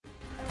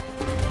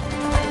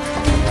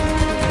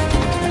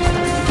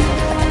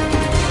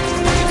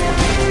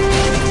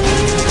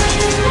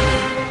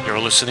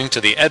listening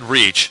to the Ed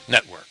Reach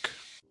Network.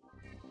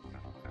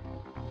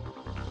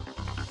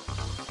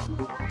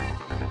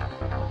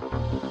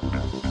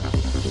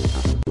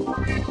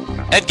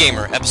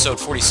 EdGamer, episode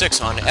 46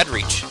 on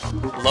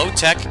EdReach,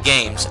 low-tech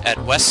games at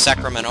West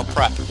Sacramento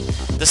Prep.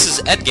 This is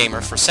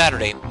EdGamer for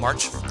Saturday,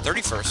 March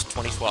 31st,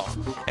 2012.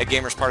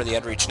 EdGamer is part of the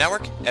EdReach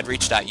Network,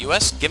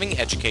 edreach.us, giving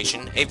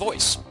education a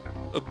voice.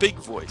 A big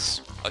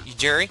voice.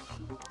 Jerry?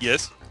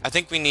 Yes? I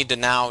think we need to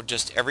now,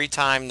 just every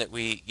time that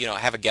we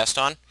have a guest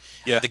on,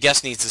 the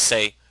guest needs to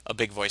say a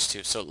big voice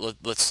too. So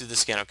let's do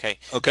this again, okay?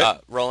 Okay.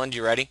 Roland,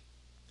 you ready?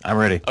 I'm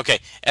ready. Okay.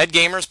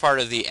 EdGamer is part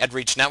of the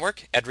EdReach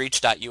Network,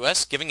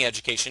 edreach.us, giving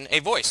education a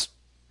voice.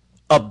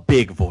 A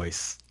big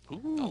voice.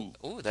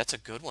 Ooh, that's a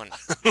good one.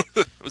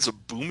 It was a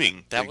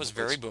booming. That was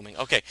very booming.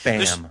 Okay.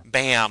 Bam.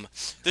 Bam.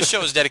 This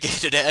show is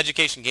dedicated to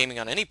education gaming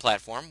on any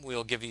platform. We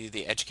will give you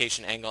the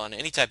education angle on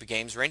any type of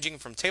games, ranging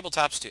from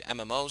tabletops to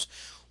MMOs.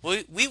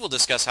 We will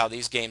discuss how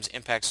these games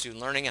impact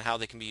student learning and how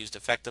they can be used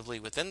effectively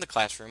within the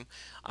classroom.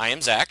 I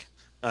am Zach.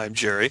 I'm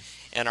Jerry.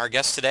 And our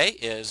guest today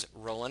is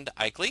Roland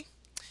Eichley.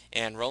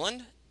 And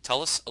Roland,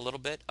 tell us a little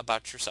bit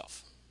about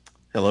yourself.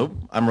 Hello,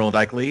 I'm Roland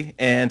Eichley,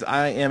 and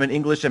I am an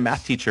English and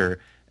math teacher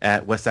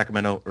at West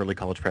Sacramento Early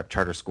College Prep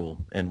Charter School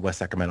in West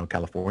Sacramento,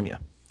 California.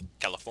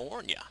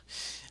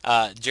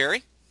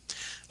 Jerry?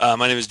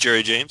 My name is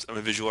Jerry James. I'm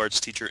a visual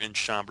arts teacher in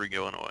Schaumburg,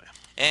 Illinois.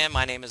 And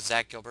my name is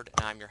Zach Gilbert,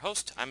 and I'm your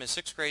host. I'm a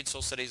 6th grade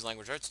social studies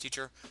language arts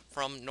teacher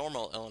from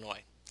Normal,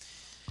 Illinois.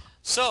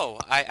 So,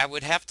 I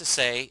would have to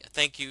say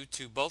thank you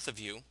to both of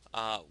you.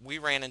 We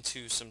ran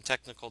into some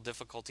technical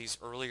difficulties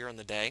earlier in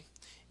the day,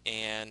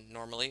 and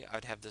normally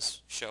I'd have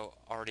this show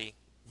already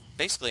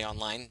basically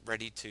online,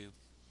 ready to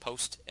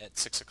post at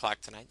 6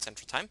 o'clock tonight,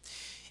 Central Time.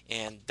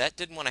 And that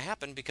didn't want to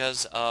happen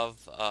because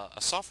of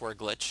a software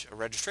glitch, a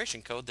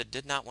registration code that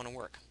did not want to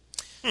work.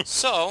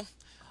 So,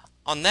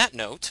 on that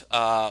note,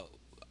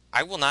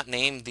 I will not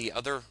name the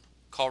other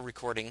call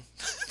recording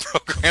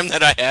program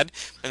that I had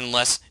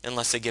unless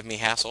they give me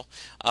hassle.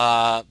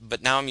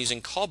 But now I'm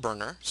using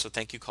Callburner, so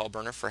thank you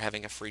Callburner for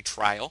having a free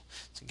trial.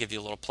 To give you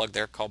a little plug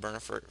there,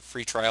 Callburner for a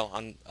free trial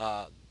on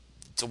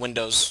it's a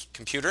Windows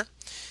computer.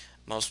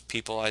 Most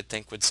people I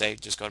think would say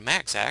just go to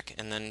Mac, Zach,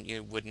 and then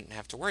you wouldn't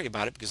have to worry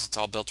about it because it's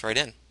all built right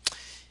in.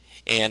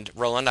 And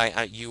Roland,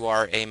 you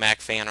are a Mac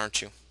fan,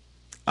 aren't you?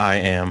 I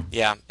am.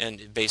 Yeah,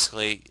 and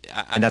basically...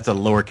 and that's a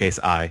lowercase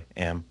I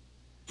am.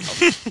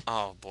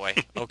 Oh boy.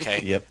 Okay.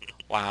 Yep.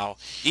 Wow.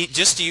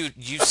 Just you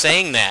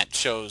saying that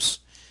shows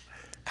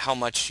how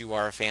much you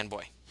are a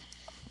fanboy.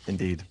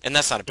 Indeed. And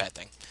that's not a bad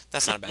thing.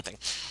 That's not a bad thing.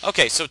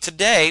 Okay, so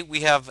today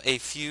we have a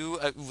few,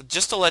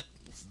 just to let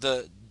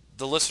the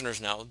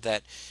listeners know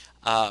that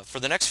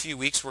for the next few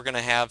weeks we're going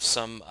to have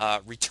some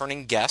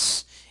returning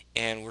guests,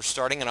 and we're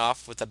starting it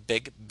off with a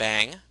big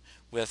bang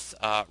with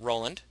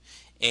Roland.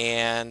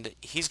 And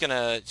he's going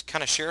to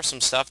kind of share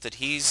some stuff that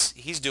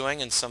he's doing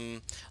and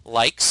some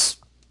likes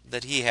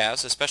that he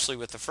has, especially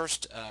with the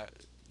first,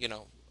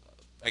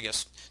 I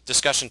guess,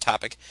 discussion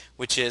topic,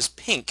 which is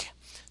Pink.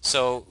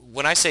 So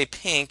when I say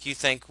Pink, you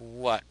think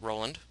what,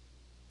 Roland?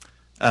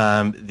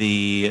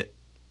 The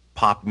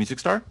pop music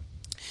star?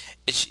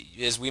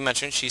 As we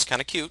mentioned, she's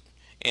kind of cute,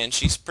 and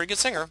she's a pretty good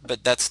singer,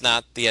 but that's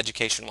not the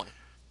education one.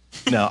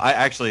 No, I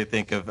actually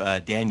think of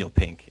Daniel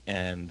Pink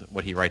and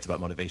what he writes about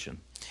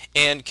motivation.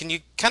 And can you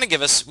kind of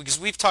give us, because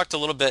we've talked a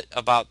little bit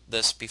about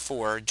this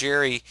before,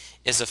 Jerry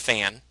is a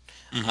fan.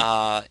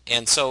 Mm-hmm.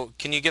 And so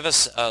can you give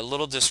us a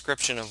little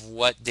description of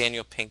what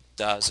Daniel Pink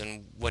does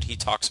and what he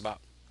talks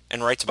about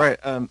and writes about?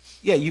 Right.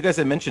 Yeah, you guys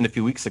had mentioned a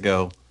few weeks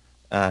ago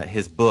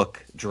his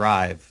book,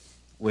 Drive,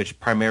 which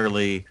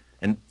primarily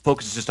and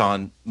focuses just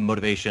on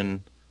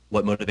motivation,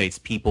 what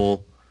motivates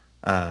people.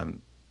 And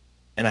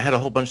I had a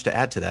whole bunch to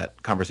add to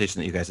that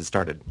conversation that you guys had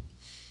started.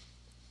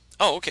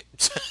 Oh, okay.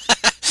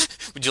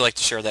 Would you like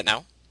to share that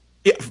now?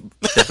 Yeah,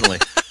 definitely.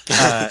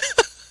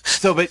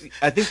 But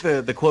I think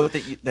the quote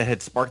that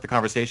had sparked the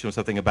conversation was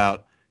something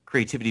about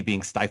creativity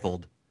being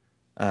stifled.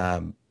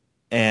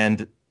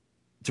 And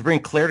to bring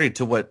clarity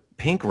to what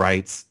Pink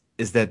writes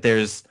is that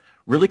there's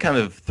really kind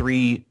of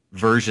three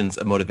versions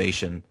of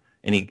motivation,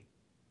 and he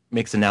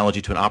makes an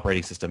analogy to an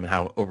operating system and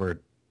how over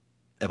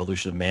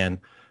evolution of man,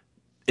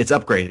 it's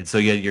upgraded. So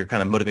you have your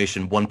kind of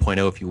motivation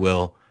 1.0, if you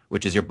will,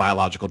 which is your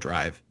biological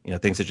drive,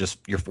 things that just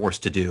you're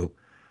forced to do.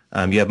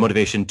 You have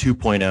motivation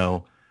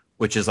 2.0,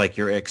 which is like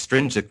your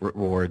extrinsic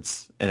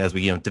rewards. And as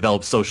we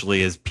develop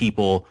socially as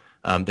people,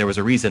 there was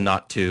a reason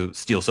not to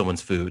steal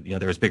someone's food.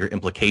 There was bigger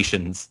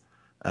implications,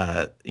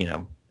 that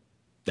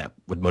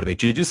would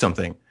motivate you to do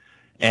something.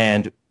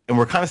 And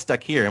we're kind of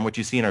stuck here. And what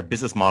you see in our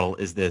business model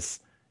is this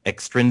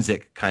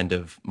extrinsic kind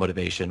of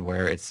motivation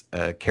where it's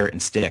a carrot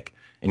and stick,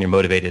 and you're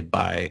motivated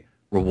by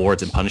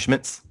rewards and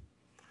punishments.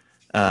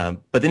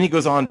 But then he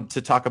goes on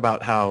to talk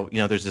about how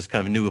there's this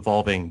kind of new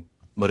evolving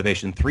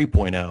motivation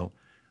 3.0,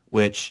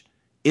 which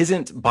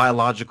isn't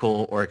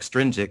biological or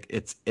extrinsic,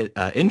 it's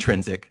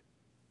intrinsic,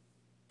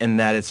 in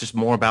that it's just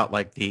more about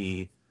like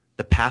the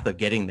path of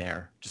getting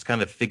there, just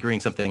kind of figuring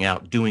something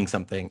out, doing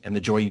something, and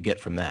the joy you get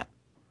from that.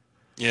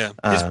 Yeah,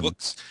 Um,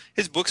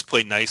 his books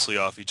play nicely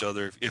off each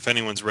other. If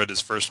anyone's read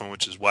his first one,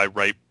 which is Why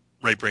Right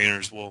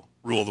Brainers Will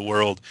Rule the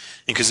World,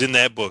 and because in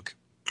that book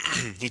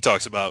he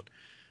talks about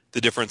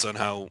the difference on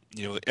how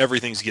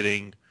everything's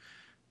getting.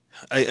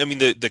 I mean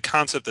the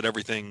concept that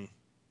everything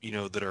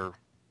that are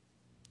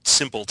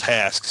simple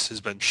tasks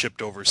has been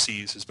shipped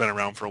overseas has been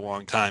around for a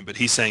long time, but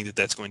he's saying that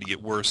that's going to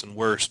get worse and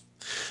worse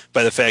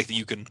by the fact that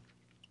you can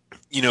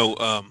you know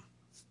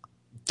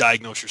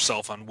diagnose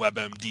yourself on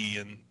WebMD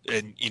and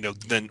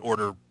then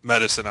order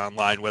medicine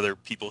online. Whether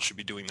people should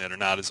be doing that or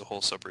not is a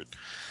whole separate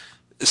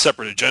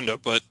agenda.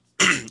 But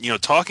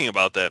talking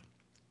about that,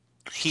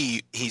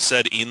 he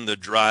said in the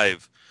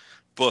Drive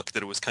book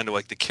that it was kind of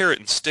like the carrot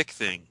and stick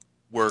thing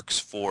works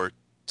for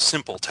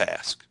simple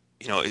tasks.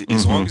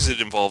 As long mhm. as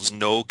it involves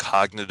no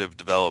cognitive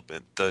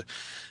development,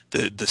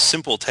 the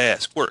simple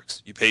task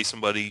works. You pay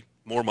somebody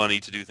more money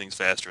to do things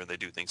faster, and they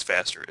do things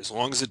faster, as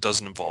long as it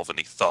doesn't involve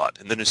any thought.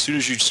 And then as soon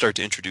as you start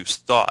to introduce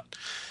thought,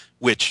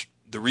 which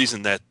the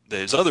reason that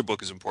his other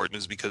book is important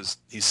is because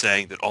he's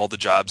saying that all the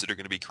jobs that are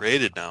going to be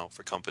created now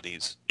for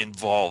companies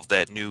involve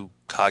that new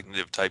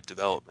cognitive type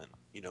development,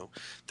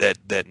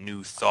 that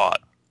new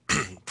thought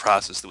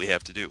process that we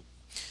have to do.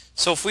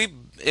 So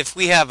if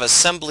we have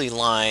assembly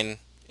line,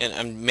 and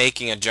I'm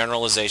making a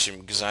generalization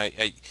because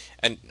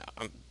and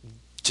I'm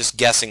just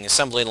guessing,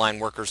 assembly line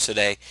workers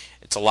today,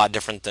 it's a lot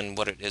different than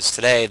what it is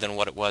today than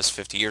what it was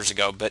 50 years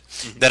ago. But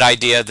Hmm. that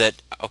idea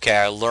that, okay,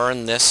 I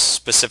learn this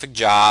specific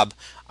job,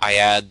 I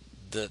add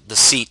the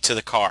seat to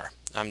the car.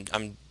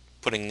 I'm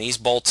putting these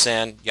bolts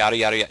in, yada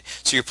yada yada.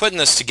 So you're putting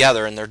this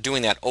together, and they're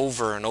doing that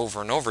over and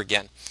over and over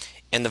again.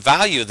 And the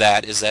value of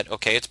that is that,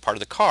 okay, it's part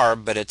of the car,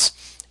 but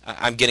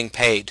I'm getting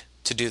paid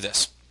to do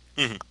this.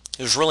 Hmm.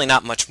 There's really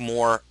not much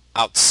more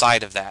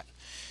outside of that.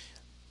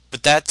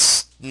 But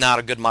that's not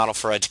a good model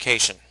for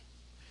education.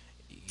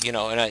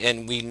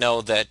 And we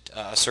know that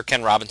Sir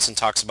Ken Robinson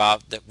talks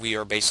about that we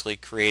are basically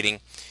creating,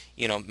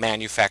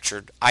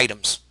 manufactured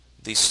items,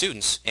 these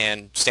students,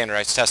 and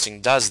standardized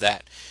testing does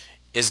that.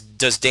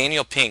 Does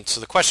Daniel Pink, so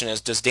the question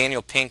is, does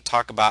Daniel Pink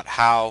talk about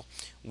how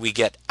we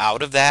get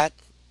out of that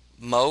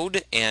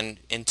mode and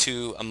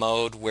into a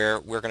mode where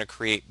we're going to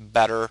create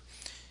better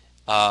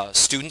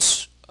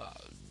students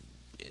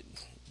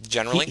he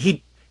generally?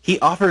 he he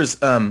offers.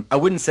 I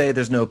wouldn't say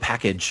there's no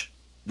package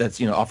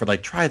that's offered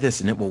like try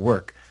this and it will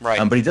work. Right.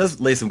 But he does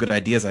lay some good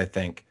ideas, I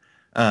think.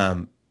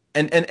 Um,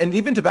 and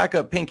even to back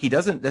up Pink, he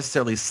doesn't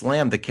necessarily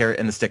slam the carrot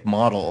and the stick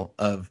model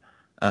of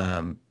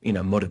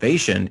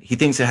motivation. He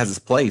thinks it has its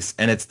place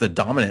and it's the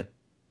dominant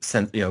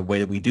way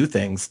that we do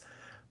things.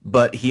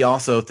 But he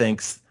also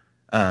thinks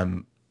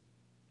um,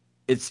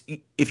 it's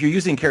if you're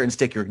using carrot and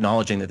stick, you're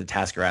acknowledging that the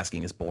task you're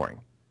asking is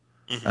boring.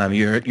 Hmm.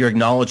 You're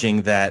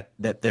acknowledging that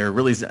there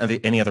really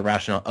isn't any other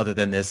rationale other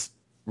than this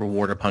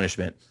reward or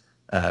punishment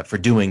for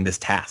doing this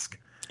task.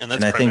 And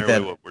And that's I think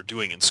primarily that what we're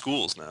doing in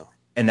schools now.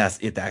 and that's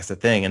it. That's the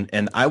thing.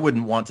 And I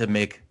wouldn't want to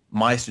make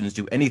my students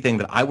do anything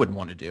that I wouldn't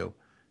want to do.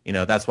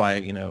 That's why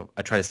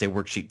I try to stay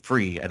worksheet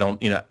free. I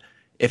don't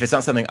if it's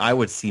not something I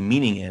would see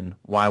meaning in,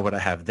 why would I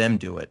have them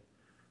do it?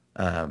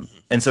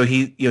 And so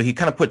he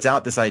kind of puts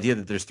out this idea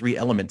that there's three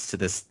elements to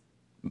this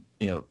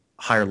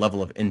higher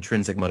level of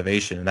intrinsic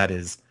motivation, and that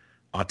is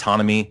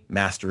autonomy,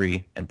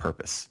 mastery, and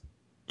purpose.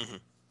 Hmm.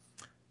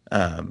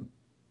 Um,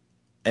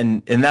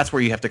 and that's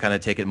where you have to kind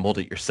of take it and mold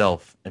it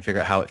yourself and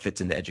figure out how it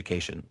fits into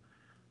education.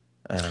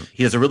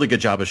 He does a really good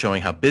job of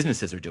showing how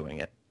businesses are doing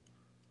it.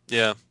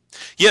 Yeah,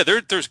 yeah.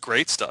 There's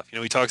great stuff.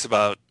 He talks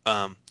about.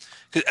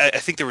 'Cause I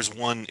think there was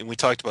one, and we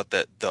talked about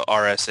the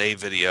RSA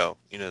video.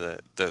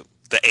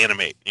 The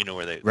animate.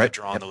 Where they Right?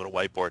 draw on Yep. the little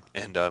whiteboard.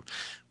 And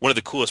one of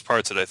the coolest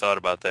parts that I thought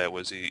about that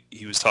was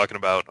he was talking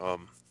about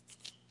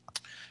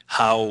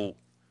how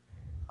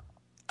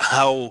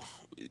how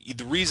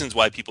the reasons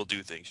why people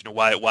do things.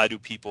 Why do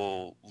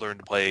people learn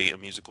to play a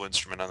musical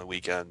instrument on the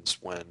weekends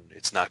when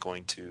it's not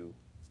going to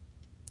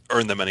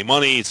earn them any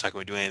money, it's not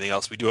going to do anything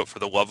else. We do it for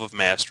the love of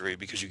mastery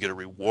because you get a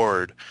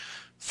reward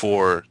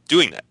for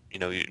doing that.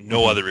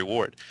 No Hmm. other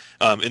reward.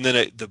 And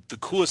then the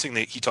coolest thing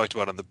that he talked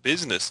about on the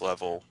business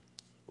level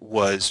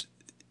was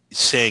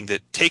saying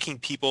that taking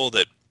people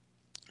that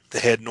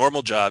had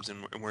normal jobs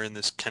and were in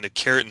this kind of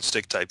carrot and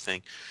stick type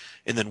thing,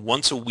 and then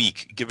once a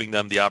week giving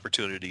them the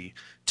opportunity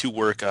to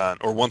work on,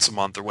 or once a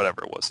month or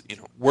whatever it was,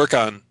 work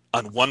on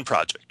one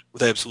project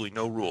with absolutely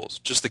no rules.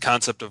 Just the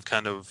concept of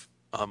kind of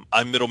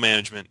I'm middle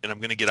management and I'm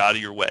going to get out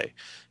of your way.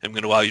 I'm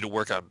going to allow you to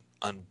work on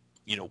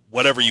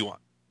whatever you want.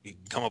 You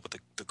can come up with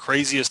the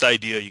craziest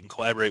idea. You can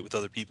collaborate with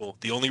other people.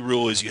 The only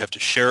rule is you have to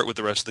share it with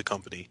the rest of the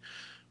company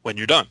when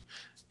you're done,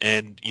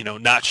 and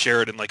not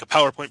share it in like a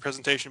PowerPoint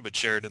presentation, but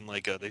share it in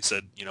like they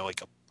said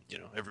like a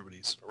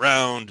everybody's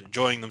around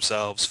enjoying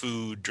themselves,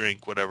 food,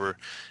 drink, whatever,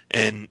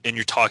 and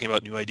you're talking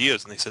about new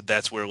ideas. And they said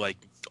that's where like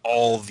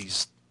all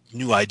these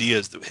new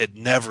ideas that had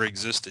never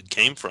existed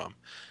came from,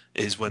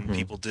 is when Hmm.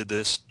 people did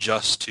this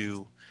just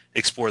to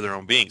explore their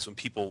own beings. When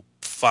people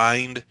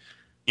find,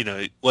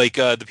 like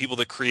the people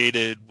that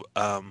created,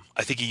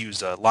 I think he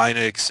used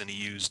Linux and he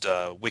used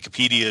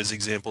Wikipedia as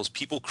examples.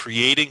 People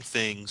creating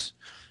things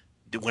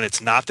when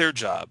it's not their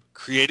job,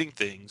 creating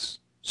things,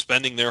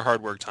 spending their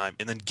hard work time,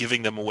 and then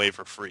giving them away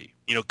for free.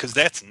 Because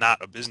that's not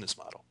a business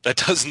model. That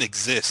doesn't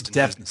exist in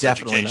business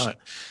Definitely education. not.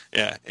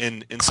 Yeah,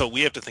 and so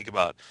we have to think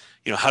about,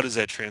 how does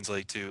that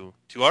translate to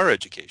our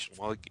education?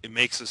 Well, it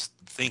makes us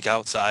think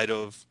outside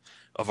of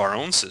our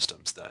own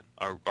systems then,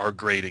 our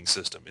grading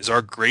system. Is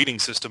our grading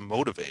system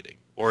motivating?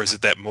 Or is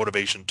it that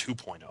motivation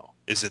 2.0?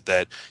 Is it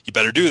that you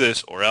better do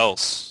this or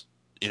else?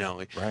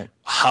 Right.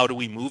 How do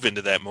we move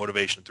into that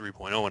motivation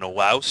 3.0 and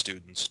allow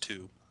students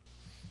to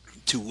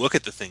look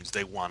at the things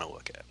they want to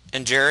look at?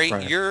 And Jerry,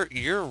 Right.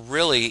 you're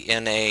really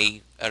in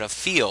a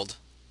field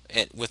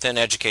within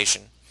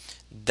education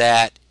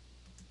that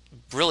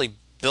really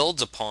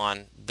builds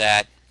upon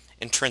that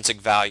intrinsic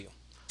value.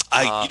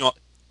 I,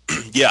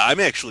 yeah,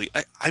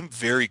 I'm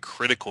very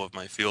critical of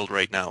my field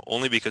right now,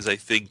 only because I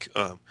think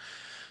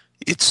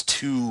it's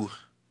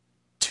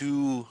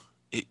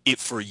it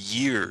for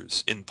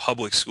years in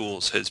public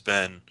schools has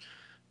been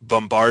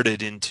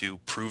bombarded into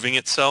proving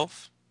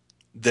itself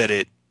that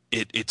it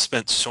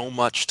spent so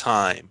much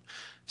time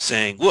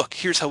saying, look,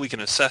 here's how we can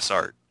assess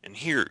art, and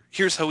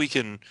here's how we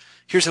can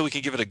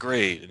give it a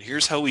grade, and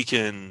here's how we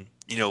can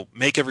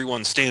make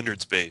everyone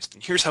standards based,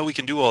 and here's how we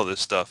can do all this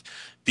stuff,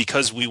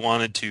 because we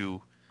wanted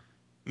to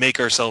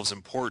make ourselves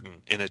important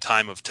in a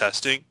time of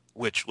testing,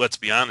 which, let's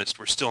be honest,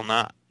 we're still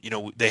not.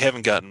 They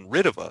haven't gotten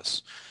rid of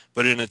us,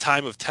 but in a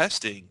time of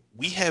testing,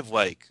 we have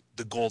like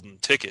the golden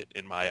ticket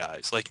in my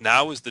eyes. Like,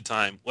 now is the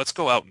time. Let's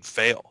go out and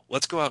fail.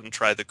 Let's go out and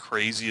try the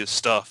craziest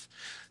stuff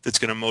that's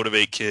going to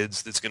motivate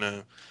kids, that's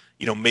going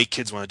to make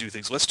kids want to do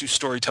things. Let's do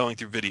storytelling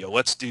through video.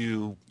 Let's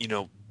do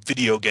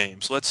video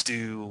games. Let's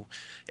do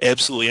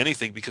absolutely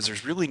anything, because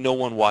there's really no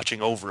one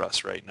watching over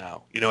us right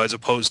now. As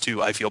opposed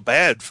to, I feel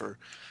bad for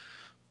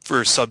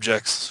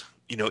subjects,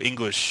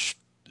 English,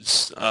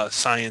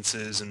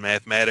 sciences, and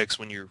mathematics,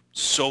 when you're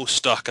so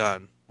stuck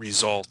on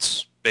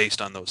results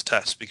based on those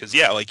tests. Because,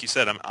 yeah, like you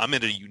said, I'm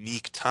in a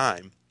unique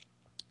time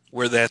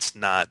where that's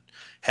not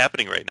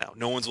happening right now.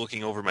 No one's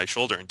looking over my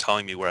shoulder and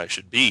telling me where I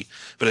should be.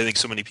 But I think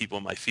so many people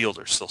in my field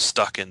are still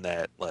stuck in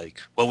that,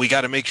 like, well, we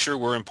got to make sure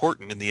we're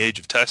important in the age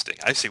of testing.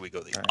 I say we go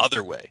the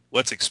other way.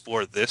 Let's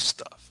explore this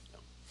stuff.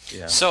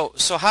 Yeah. So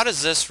how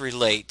does this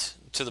relate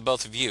to the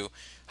both of you?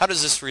 How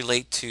does this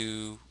relate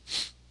to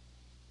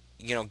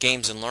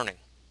games and learning?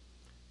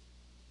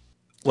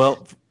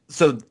 Well,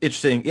 so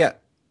interesting. Yeah,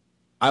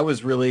 I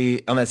was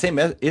really on that same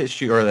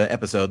issue or the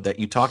episode that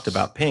you talked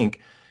about, Pink.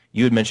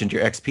 You had mentioned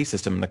your XP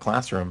system in the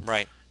classroom.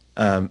 Right.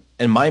 And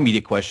my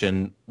immediate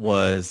question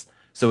was,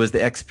 so is the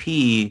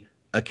XP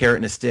a carrot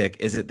and a stick?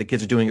 Is it the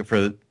kids are doing it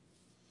for,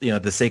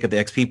 the sake of the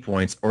XP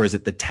points, or is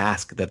it the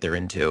task that they're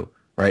into,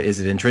 right? Is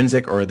it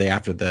intrinsic, or are they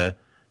after the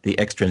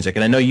extrinsic?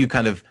 And I know you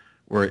kind of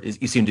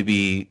you seem to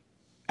be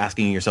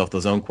asking yourself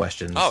those own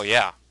questions. Oh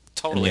yeah,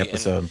 totally. In the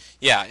episode.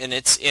 And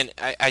it's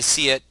I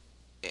see it,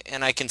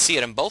 and I can see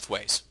it in both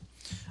ways.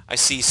 I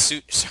see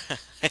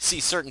I see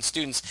certain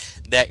students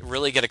that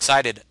really get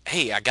excited.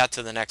 Hey, I got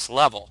to the next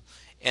level,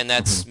 and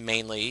that's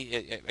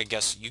mainly, I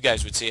guess you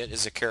guys would see it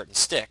as a carrot and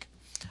stick.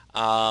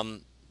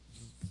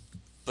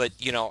 But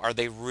are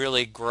they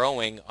really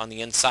growing on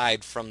the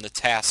inside from the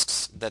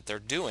tasks that they're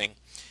doing?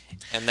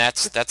 And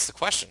that's the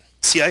question.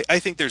 See, I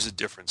think there's a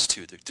difference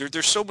too.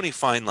 There's so many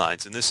fine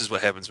lines, and this is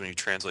what happens when you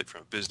translate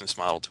from a business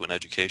model to an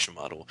education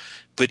model.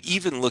 But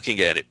even looking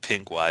at it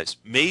pink-wise,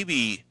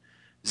 maybe,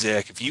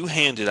 Zach, if you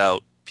handed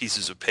out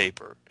pieces of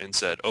paper and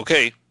said,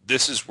 okay,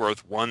 this is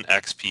worth 1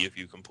 XP if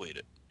you complete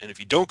it, and if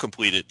you don't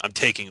complete it, I'm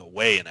taking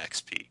away an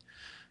XP.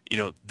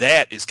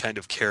 That is kind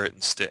of carrot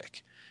and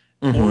stick.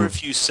 Or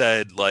if you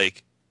said,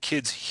 like,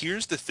 kids,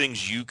 here's the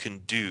things you can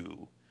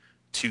do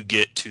to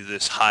get to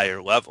this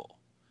higher level,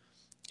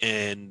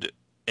 and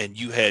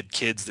you had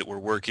kids that were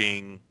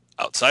working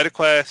outside of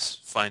class,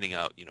 finding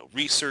out,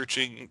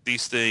 researching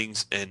these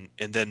things, and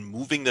then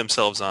moving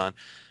themselves on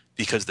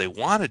because they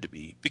wanted to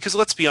be. Because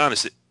let's be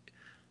honest,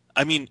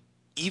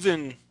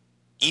 even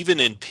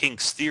in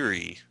Pink's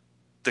theory,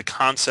 the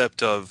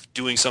concept of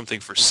doing something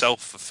for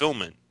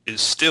self-fulfillment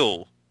is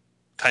still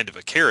kind of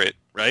a carrot,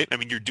 right?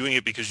 You're doing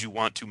it because you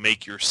want to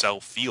make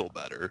yourself feel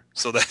better.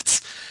 So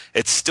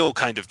it's still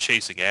kind of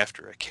chasing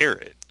after a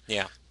carrot.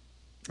 Yeah.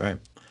 Right.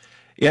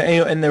 Yeah,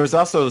 and there was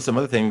also some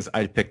other things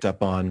I picked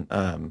up on.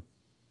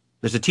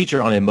 There's a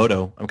teacher on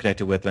Emoto I'm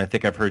connected with, and I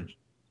think I've heard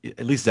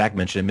at least Zach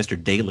mention it,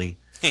 Mr. Daly.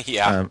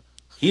 Yeah.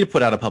 He had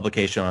put out a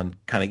publication on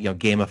kind of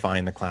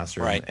gamifying the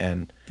classroom, right.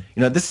 And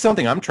this is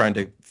something I'm trying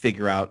to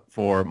figure out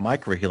for my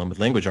curriculum with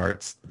language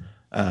arts.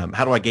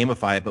 How do I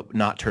gamify it but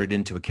not turn it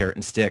into a carrot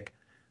and stick?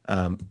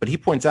 But he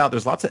points out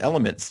there's lots of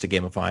elements to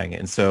gamifying,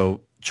 and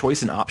so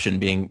choice and option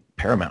being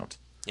paramount.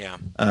 Yeah.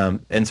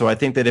 And so I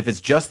think that if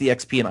it's just the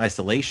XP in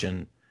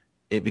isolation,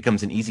 it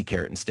becomes an easy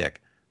carrot and stick.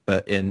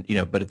 But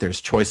if there's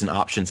choice and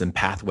options and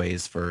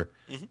pathways for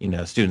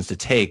students to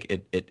take,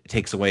 it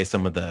takes away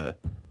some of the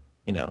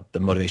the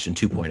motivation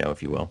 2.0,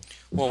 if you will.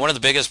 Well, one of the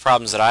biggest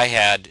problems that I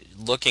had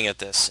looking at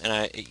this,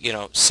 and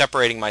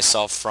separating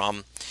myself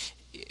from,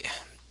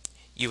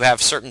 you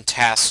have certain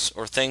tasks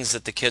or things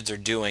that the kids are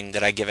doing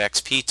that I give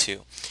XP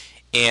to,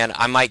 and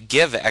I might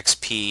give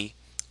XP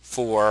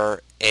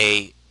for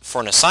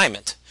an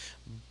assignment,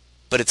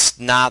 but it's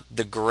not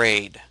the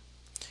grade.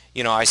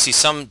 I see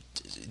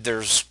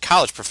there's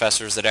college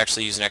professors that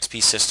actually use an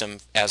XP system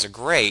as a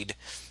grade,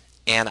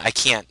 and I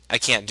can't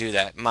do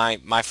that.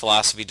 My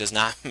philosophy does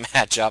not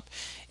match up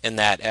in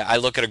that. I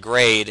look at a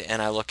grade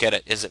and I look at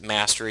it, is it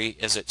mastery,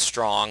 is it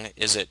strong,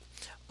 is it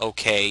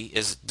okay,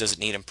 does it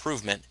need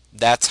improvement?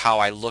 That's how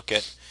I look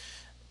at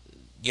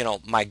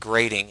my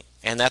grading,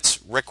 and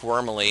that's Rick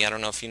Wormeli. I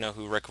don't know if you know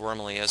who Rick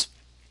Wormeli is,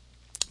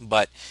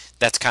 but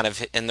that's kind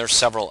of, and there's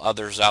several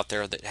others out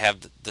there that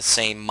have the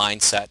same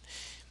mindset.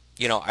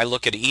 I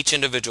look at each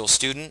individual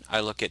student, I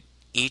look at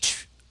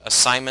each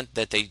assignment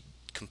that they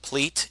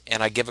complete,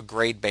 and I give a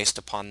grade based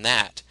upon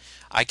that.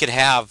 I could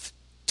have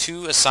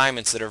two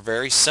assignments that are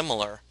very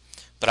similar,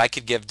 but I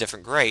could give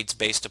different grades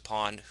based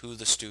upon who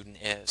the student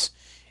is.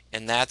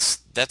 And that's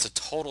a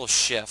total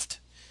shift.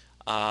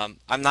 I'm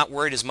not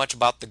worried as much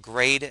about the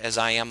grade as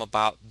I am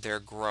about their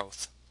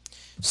growth.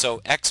 So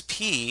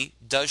XP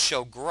does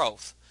show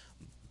growth,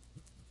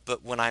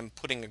 but when I'm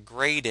putting a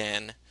grade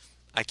in,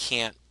 I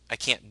can't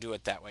do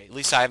it that way. At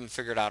least I haven't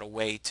figured out a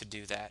way to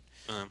do that.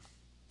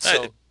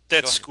 So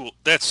that's school.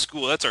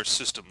 That's our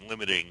system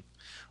limiting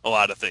a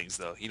lot of things,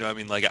 though. I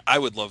mean, like I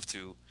would love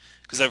to,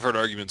 because I've heard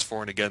arguments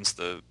for and against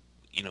the,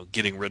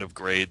 getting rid of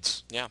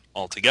grades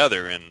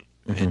altogether, and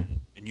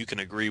you can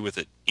agree with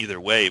it either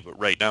way. But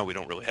right now, we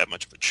don't really have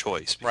much of a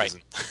choice. Right.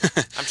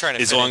 I'm trying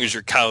to. As long as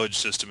your college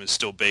system is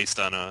still based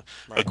on a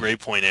grade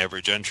point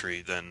average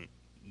entry, then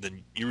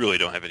you really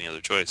don't have any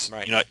other choice.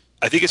 Right.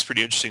 I think it's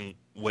pretty interesting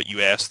what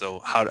you asked, though.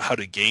 How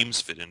do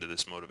games fit into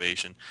this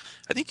motivation?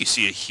 I think you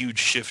see a huge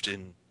shift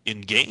in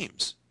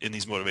games in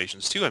these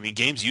motivations too. I mean,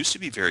 games used to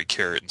be very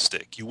carrot and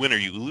stick. You win or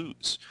you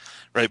lose,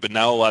 right? But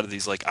now a lot of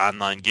these like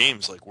online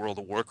games like World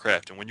of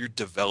Warcraft, and when you're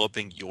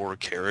developing your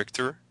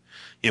character,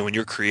 when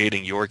you're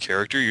creating your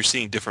character, you're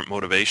seeing different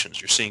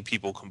motivations. You're seeing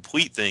people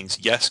complete things,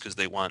 yes, because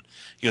they want,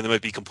 they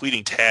might be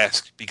completing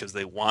tasks because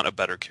they want a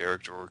better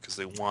character or because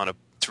they want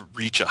to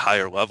reach a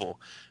higher level,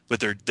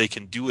 but they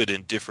can do it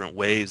in different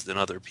ways than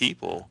other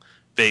people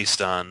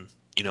based on,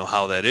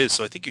 how that is.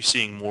 So I think you're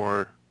seeing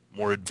more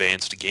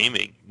advanced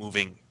gaming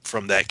moving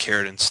from that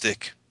carrot and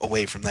stick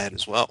away from that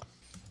as well.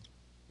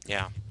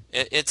 Yeah,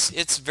 it's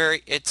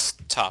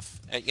tough.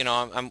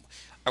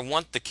 I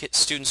want the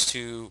students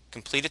to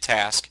complete a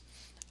task.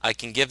 I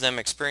can give them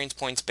experience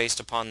points based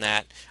upon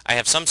that. I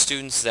have some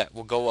students that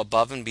will go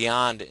above and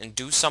beyond and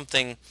do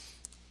something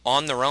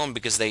on their own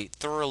because they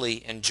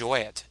thoroughly enjoy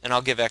it, and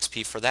I'll give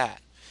XP for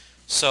that.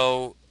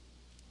 So,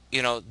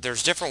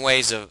 there's different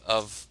ways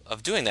of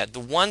doing that.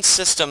 The one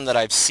system that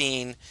I've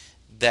seen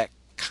that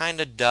kind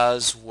of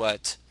does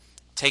what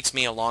takes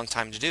me a long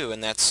time to do,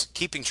 and that's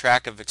keeping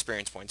track of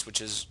experience points,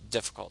 which is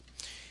difficult.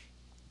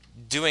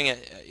 Doing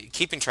it,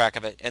 keeping track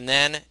of it, and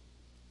then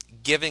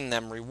giving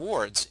them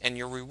rewards, and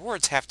your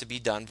rewards have to be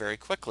done very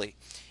quickly.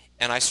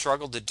 And I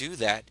struggle to do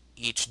that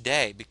each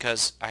day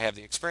because I have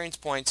the experience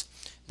points.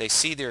 They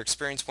see their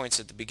experience points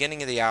at the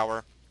beginning of the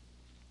hour.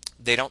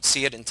 They don't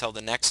see it until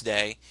the next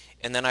day,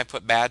 and then I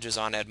put badges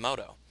on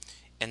Edmodo,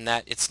 and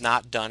that it's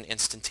not done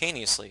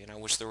instantaneously, and I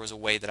wish there was a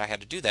way that I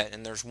had to do that.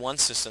 And there's one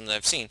system that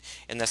I've seen,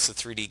 and that's the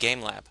 3D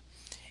Game Lab,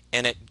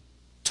 and it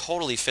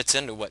totally fits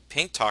into what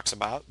Pink talks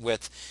about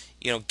with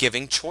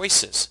giving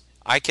choices.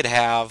 I could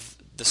have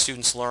the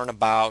students learn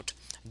about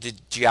the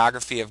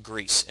geography of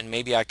Greece, and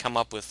maybe I come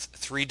up with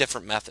 3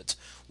 different methods.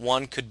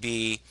 One could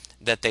be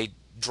that they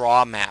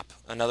draw a map,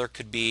 another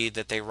could be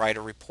that they write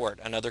a report,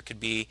 another could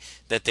be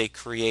that they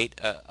create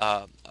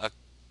a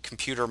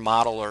computer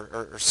model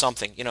or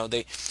something.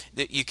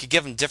 You could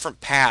give them different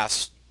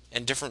paths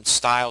and different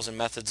styles and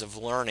methods of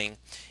learning,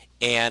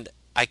 and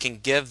I can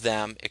give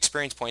them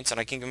experience points, and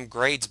I can give them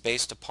grades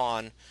based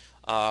upon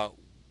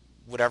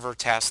whatever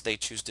task they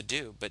choose to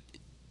do. But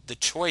the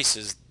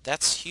choice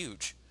that's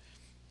huge,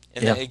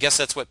 and I guess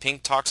that's what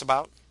Pink talks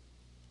about.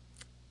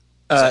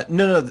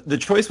 No, the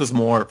choice was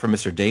more from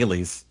Mr.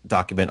 Daly's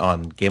document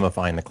on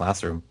gamifying the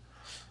classroom.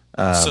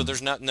 So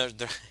there's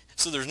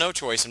no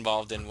choice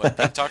involved in what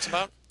Pink talks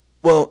about?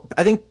 Well,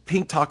 I think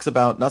Pink talks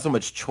about not so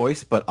much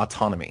choice, but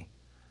autonomy.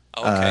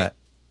 Okay.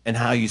 And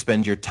how you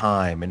spend your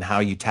time and how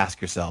you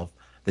task yourself,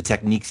 the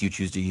techniques you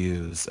choose to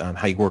use,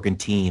 how you work in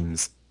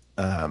teams.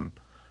 So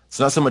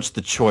not so much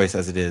the choice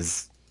as it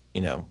is,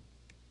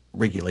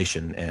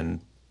 regulation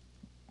and,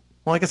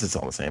 well, I guess it's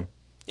all the same.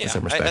 Yeah,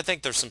 I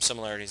think there's some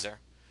similarities there.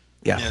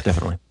 Yeah,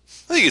 definitely.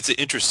 I think it's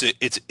interesting.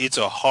 It's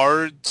a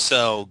hard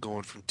sell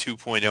going from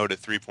 2.0 to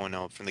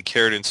 3.0, from the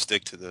carrot and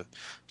stick to the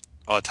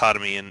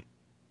autonomy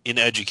in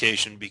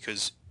education,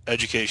 because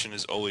education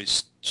is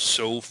always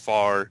so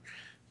far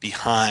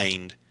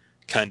behind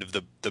kind of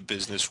the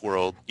business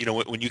world.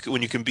 When you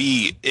can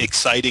be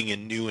exciting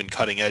and new and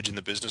cutting edge in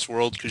the business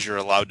world because you're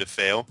allowed to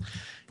fail,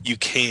 you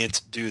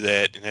can't do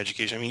that in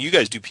education. I mean, you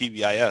guys do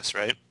PBIS,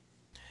 right?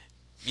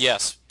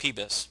 Yes,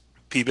 PBIS.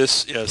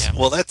 PBIS, yes. Yeah.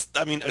 Well,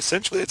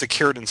 essentially it's a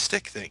carrot and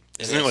stick thing.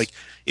 Isn't it? Like,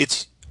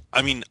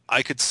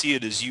 I could see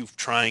it as you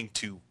trying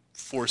to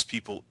force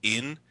people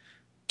in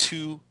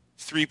to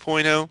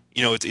 3.0.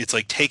 You know, it's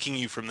like taking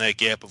you from that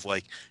gap of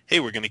like, hey,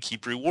 we're going to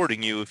keep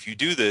rewarding you if you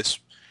do this.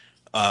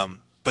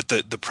 But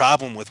the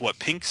problem with what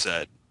Pink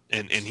said,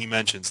 and he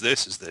mentions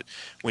this, is that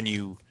when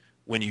you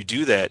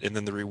do that and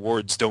then the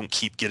rewards don't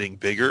keep getting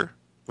bigger,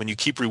 when you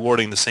keep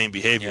rewarding the same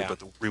behavior Yeah. but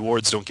the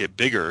rewards don't get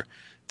bigger,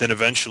 then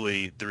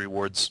eventually the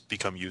rewards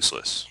become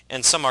useless.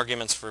 And some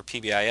arguments for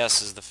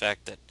PBIS is the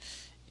fact that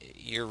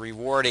you're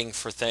rewarding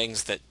for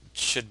things that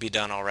should be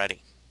done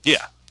already.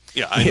 Yeah,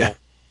 I Yeah. know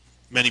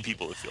many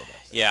people that feel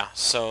that. Yeah,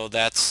 so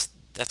that's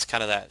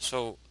kind of that.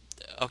 So,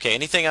 okay,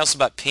 anything else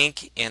about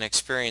Pink and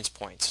experience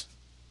points?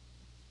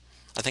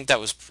 I think that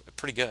was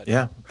pretty good.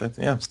 Yeah.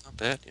 Yeah. It's not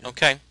bad. Yeah.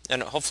 Okay,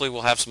 and hopefully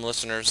we'll have some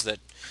listeners that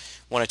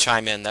want to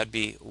chime in. That'd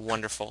be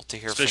wonderful to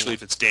hear Especially if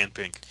from it's Dan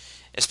Pink.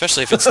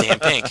 especially if it's Dan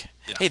Pink.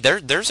 Yeah. Hey,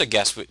 there's a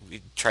guest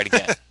we try to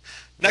get.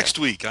 Next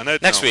week on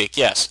that. Next week,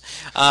 yes.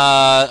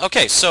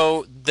 Okay,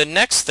 so the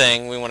next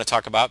thing we want to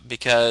talk about,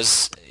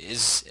 because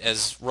is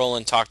as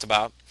Roland talked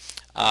about,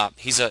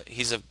 he's a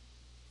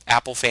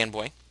Apple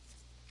fanboy,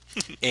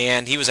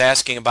 and he was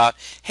asking about,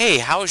 hey,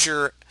 how's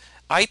your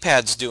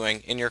iPads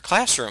doing in your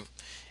classroom?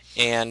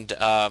 And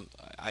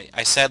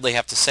I sadly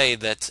have to say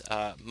that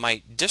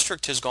my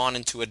district has gone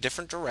into a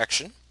different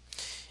direction,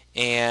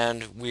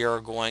 and we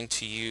are going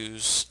to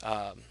use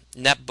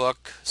netbook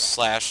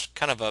 /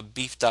 kind of a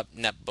beefed up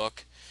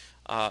netbook.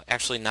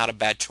 Actually, not a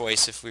bad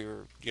choice if we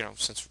were,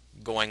 since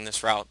going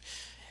this route.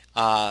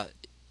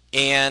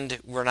 And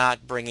we're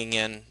not bringing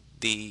in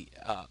the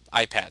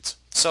iPads.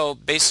 So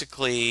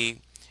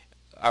basically,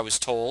 I was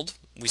told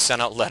we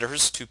sent out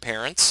letters to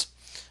parents.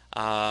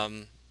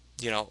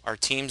 Our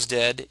teams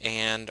did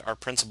and our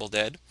principal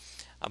did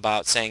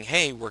about saying,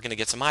 hey, we're going to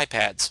get some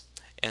iPads,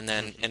 and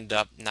then end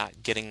up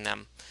not getting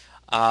them.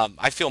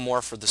 I feel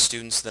more for the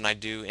students than I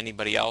do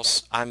anybody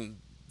else. I'm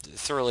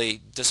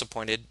thoroughly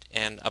disappointed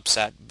and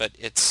upset, but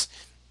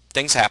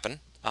things happen.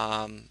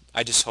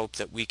 I just hope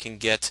that we can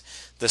get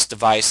this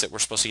device that we're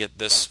supposed to get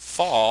this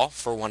fall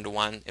for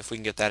one-to-one, if we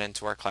can get that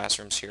into our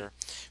classrooms here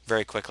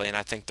very quickly, and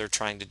I think they're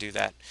trying to do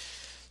that.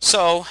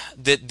 So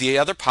the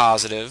other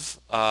positive,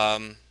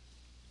 I'm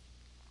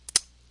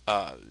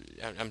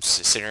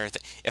sitting here,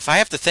 if I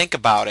have to think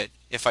about it,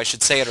 if I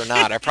should say it or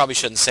not, I probably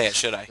shouldn't say it,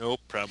 should I? Nope,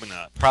 probably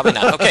not. Probably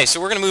not. Okay,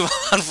 so we're going to move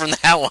on from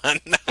that one.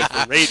 But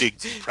for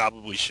ratings, you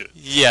probably should.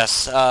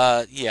 Yes,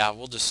 yeah,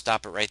 we'll just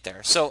stop it right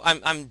there. So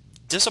I'm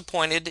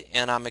disappointed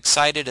and I'm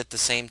excited at the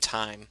same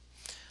time.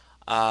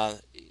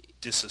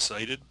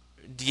 Disexcited?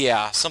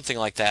 Yeah, something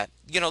like that.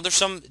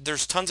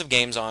 There's tons of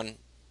games on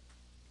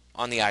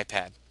the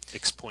iPad.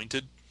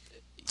 Expointed?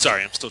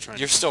 Sorry, I'm still trying.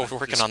 You're still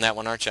working on that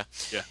one, aren't you?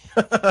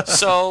 Yeah.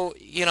 So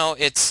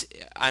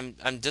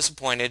I'm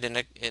disappointed,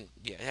 and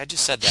yeah, I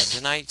just said that,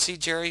 didn't I? See,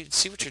 Jerry,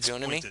 see what you're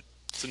doing to me? Expointed.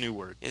 It's a new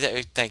word.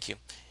 Thank you.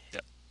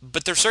 Yep.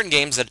 But there's certain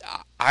games that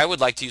I would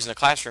like to use in the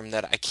classroom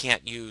that I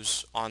can't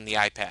use on the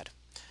iPad,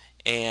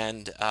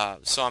 and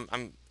so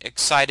I'm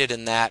excited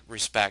in that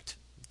respect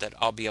that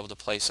I'll be able to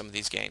play some of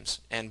these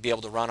games and be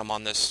able to run them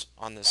on this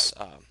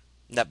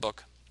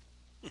netbook.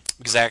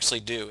 Because I actually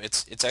do.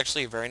 It's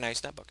actually a very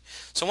nice netbook.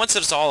 So once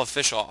it's all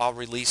official, I'll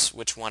release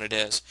which one it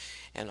is,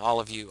 and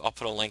all of you, I'll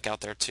put a link out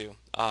there too.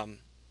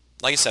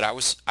 Like I said, I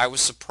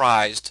was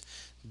surprised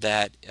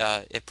that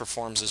it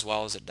performs as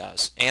well as it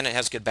does, and it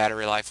has good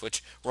battery life,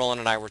 which Roland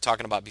and I were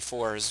talking about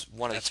before is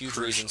one of the huge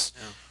reasons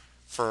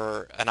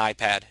for an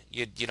iPad.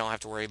 You don't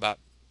have to worry about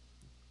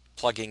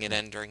plugging it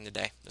in during the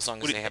day as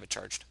long as they have it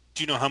charged.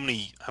 Do you know how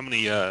many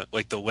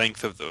like the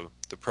length of the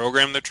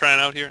program they're trying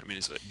out here? I mean,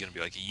 is it going to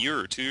be like a year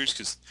or 2 years?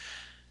 Because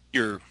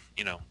the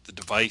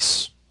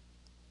device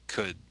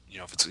could,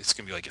 if it's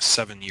going to be like a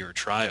 7-year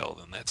trial,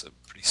 then that's a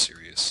pretty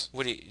serious.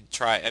 What do you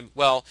try?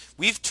 Well,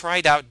 we've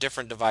tried out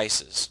different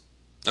devices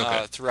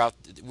throughout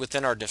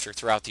within our district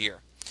throughout the year,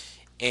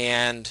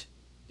 and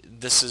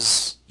this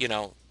is,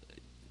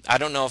 I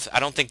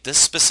don't think this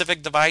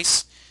specific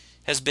device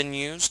has been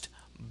used,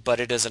 but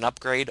it is an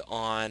upgrade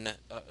on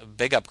a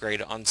big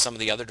upgrade on some of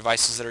the other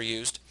devices that are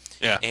used.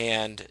 Yeah.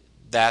 And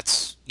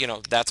that's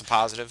a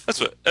positive.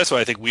 That's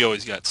why I think we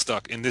always got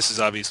stuck. And this is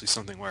obviously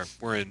something where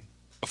we're in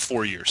a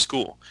 4-year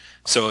school,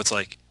 so it's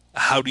like,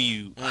 how do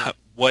you at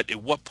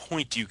what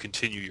point do you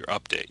continue your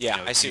update?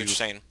 Yeah, I see what you're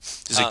saying.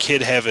 Does a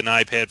kid have an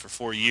iPad for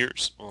 4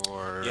 years,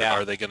 or Yeah.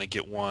 are they going to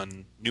get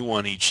new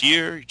one each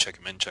year? You check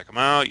them in, check them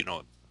out.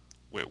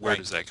 Where Right.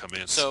 does that come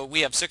in? So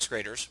we have 6th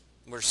graders.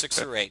 We're 6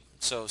 through 8.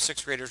 So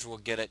 6th graders will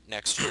get it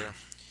next year.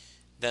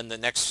 Then the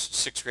next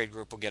 6th grade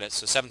group will get it.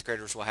 So 7th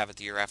graders will have it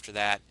the year after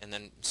that, and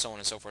then so on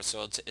and so forth.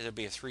 So it'll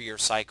be a 3-year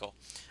cycle.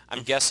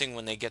 I'm guessing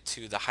when they get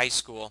to the high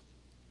school,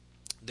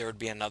 there would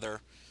be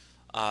another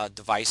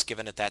device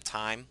given at that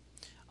time.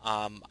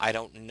 I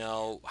don't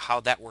know how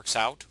that works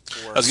out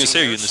for I was going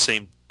to say,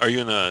 seniors. are you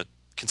in a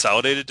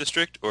consolidated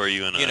district, or are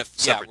you in a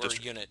separate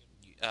district?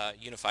 We're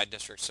unified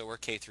district, so we're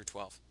K through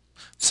 12.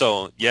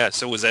 So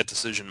was that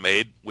decision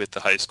made with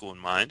the high school in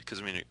mind?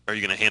 Because, I mean, are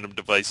you going to hand them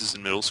devices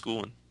in middle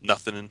school and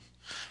nothing in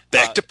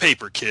back to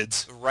paper,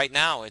 kids? Right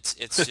now, it's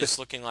just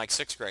looking like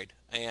 6th grade.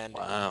 And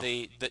Wow.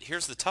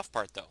 here's the tough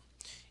part, though.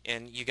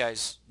 and you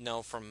guys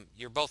know from,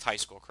 you're both high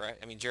school,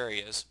 correct? I mean, Jerry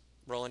is.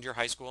 Roland, you're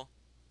high school?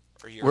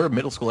 Or We're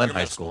middle school and you're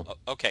high middle school. school.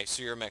 Okay,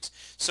 so you're a mix.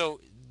 So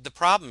the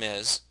problem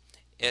is,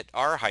 at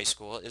our high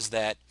school, is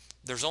that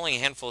there's only a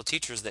handful of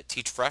teachers that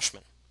teach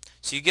freshmen.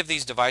 So you give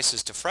these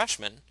devices to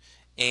freshmen,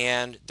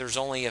 and there's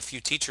only a few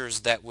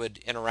teachers that would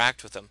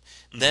interact with them.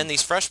 Then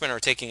these freshmen are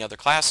taking other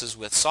classes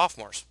with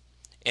sophomores,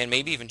 and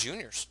maybe even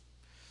juniors.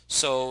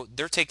 So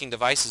they're taking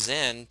devices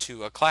in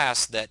to a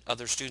class that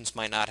other students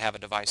might not have a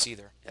device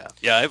either. Yeah,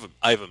 yeah.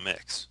 I have a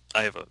mix.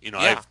 I have I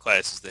Yeah. have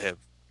classes that have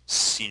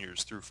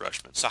seniors through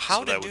freshmen. So how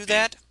to that do would be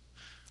that,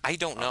 I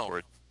don't know.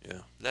 awkward.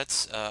 Yeah,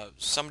 That's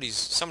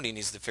somebody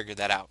needs to figure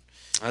that out.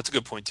 that's a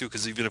good point too.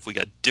 Because even if we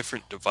got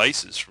different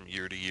devices from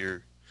year to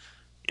year,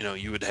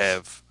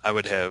 I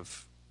would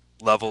have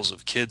levels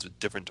of kids with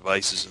different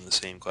devices in the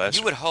same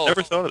classroom. You would hope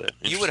Never thought of that.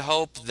 you would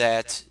hope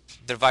that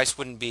the device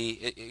wouldn't be.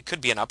 It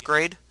could be an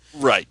upgrade,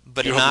 Right,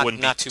 but you hope not it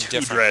wouldn't not be too too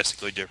different.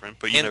 drastically different,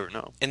 but you And never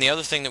know. and the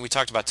other thing that we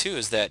talked about too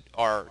is that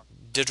our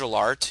digital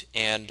art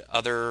and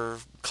other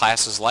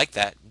classes like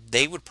that,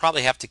 they would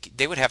have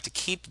to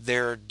keep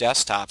their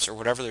desktops or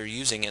whatever they're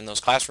using in those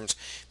classrooms,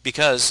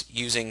 because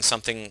using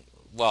something,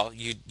 well,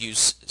 you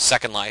use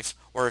Second Life,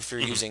 or if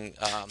you're using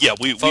Yeah,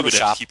 we would have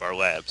Photoshop. to keep our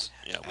labs.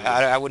 Yeah, we would.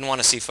 I wouldn't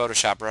want to see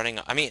Photoshop running.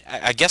 I mean,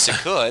 I guess it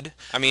could.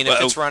 I mean, if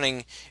Well, it's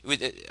running,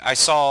 I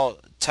saw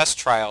test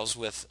trials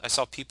I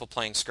saw people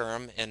playing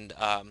Skyrim and,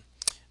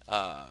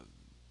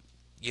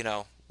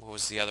 what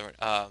was the other one?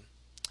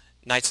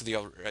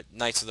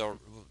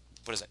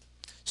 What is it?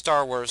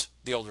 Star Wars: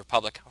 The Old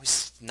Republic.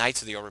 Always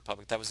Knights of the Old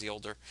Republic. That was the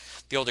older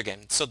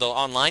game. So the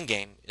online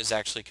game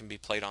can be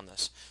played on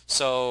this.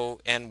 So,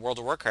 and World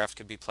of Warcraft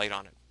could be played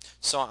on it.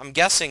 So I'm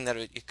guessing that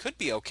it could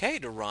be okay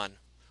to run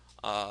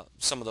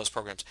some of those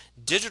programs.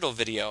 Digital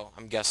video,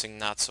 I'm guessing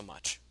not so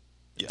much.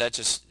 Yeah.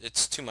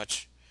 It's too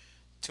much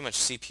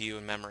CPU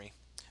and memory.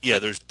 Yeah,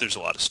 there's a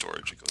lot of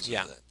storage that goes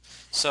Yeah. into that.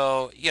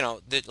 So,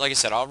 like I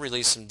said, I'll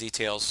release some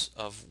details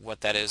of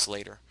what that is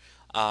later.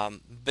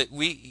 But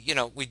we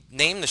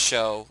named the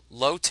show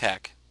Low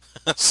Tech.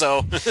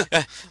 So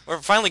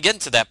we're finally getting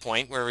to that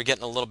point where we're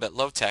getting a little bit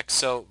low tech.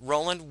 So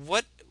Roland,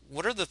 what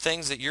are the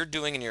things that you're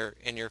doing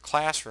in your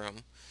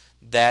classroom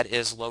that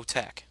is low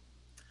tech?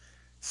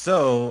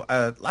 So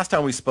last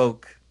time we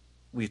spoke,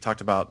 we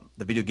talked about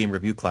the video game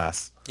review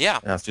class. Yeah.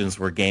 And how students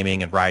were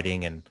gaming and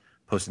writing and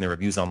posting their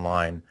reviews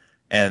online.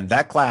 And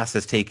that class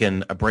has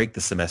taken a break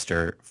this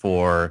semester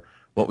for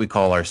what we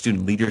call our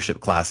student leadership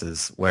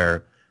classes,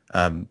 where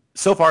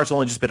so far it's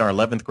only just been our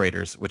 11th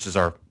graders, which is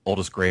our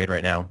oldest grade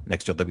right now.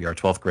 Next year they'll be our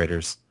 12th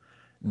graders.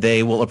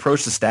 They will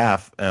approach the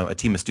staff, a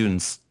team of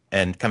students,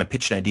 and kind of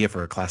pitch an idea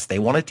for a class they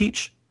want to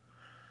teach.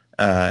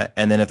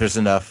 And then if there's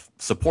enough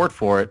support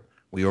for it,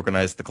 we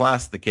organize the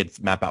class, the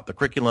kids map out the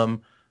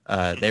curriculum,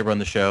 they run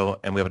the show,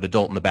 and we have an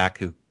adult in the back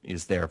who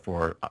is there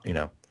for,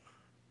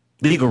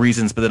 legal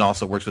reasons, but then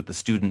also works with the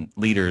student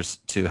leaders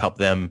to help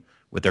them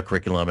with their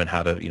curriculum and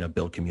how to,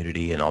 build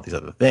community and all these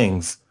other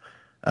things.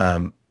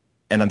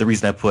 And then the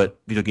reason I put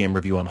video game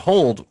review on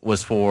hold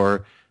was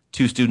for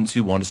two students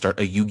who want to start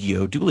a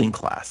Yu-Gi-Oh! Dueling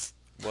class.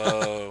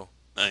 Whoa.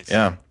 Nice.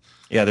 Yeah.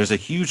 Yeah, there's a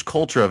huge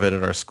culture of it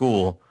at our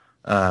school,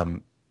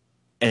 and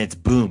it's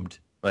boomed.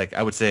 Like,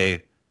 I would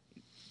say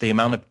the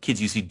amount of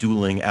kids you see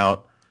dueling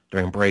out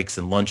during breaks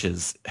and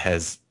lunches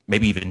has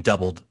maybe even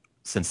doubled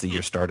since the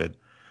year started.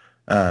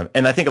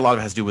 And I think a lot of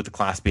it has to do with the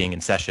class being in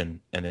session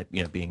and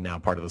it, being now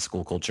part of the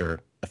school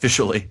culture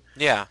officially.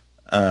 Yeah.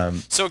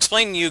 So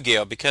explain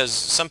Yu-Gi-Oh! Because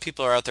some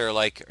people are out there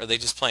like, are they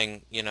just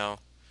playing,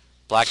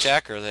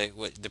 blackjack, or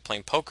they're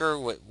playing poker?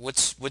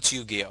 What's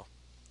Yu-Gi-Oh?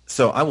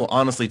 So I will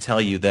honestly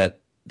tell you that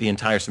the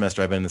entire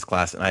semester I've been in this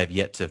class, and I have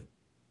yet to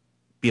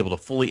be able to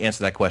fully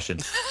answer that question.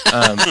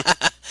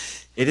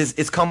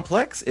 It's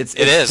complex. It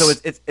is. So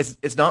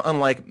it's not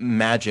unlike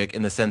Magic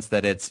in the sense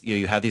that it's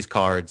you have these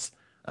cards.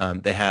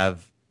 They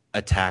have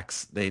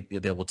attacks. They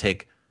will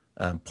take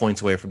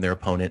points away from their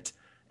opponent,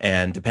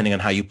 and depending on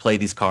how you play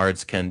these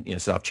cards, can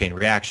set off chain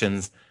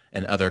reactions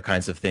and other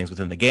kinds of things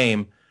within the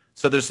game.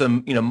 So there's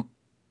some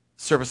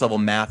surface level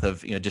math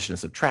of addition and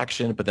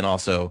subtraction, but then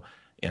also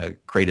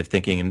creative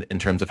thinking in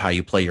terms of how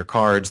you play your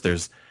cards.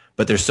 There's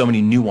so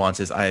many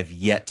nuances. I have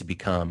yet to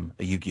become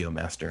a Yu-Gi-Oh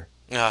master.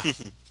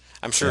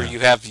 I'm sure you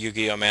have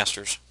Yu-Gi-Oh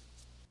masters.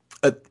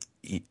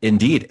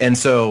 Indeed. And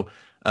so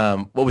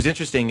what was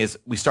interesting is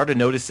we started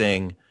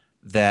noticing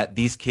that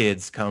these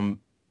kids come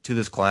to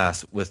this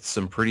class with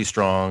some pretty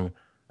strong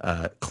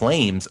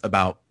claims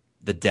about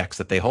the decks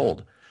that they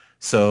hold.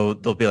 So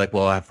they'll be like,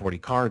 well, I have 40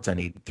 cards. I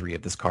need 3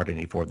 of this card. I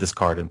need 4 of this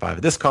card and 5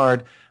 of this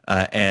card.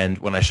 And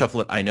when I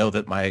shuffle it, I know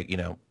that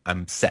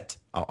I'm set.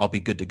 I'll be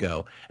good to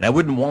go. And I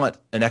wouldn't want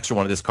an extra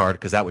one of this card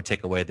because that would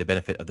take away the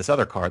benefit of this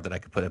other card that I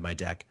could put in my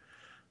deck.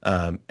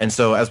 And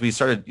so as we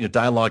started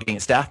dialoguing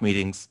at staff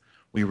meetings,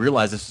 we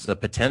realized this is a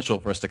potential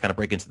for us to kind of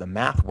break into the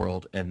math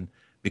world and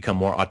become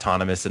more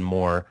autonomous and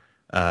more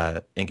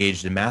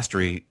engaged in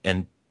mastery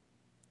and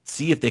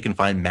see if they can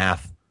find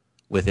math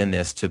within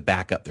this to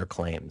back up their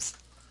claims.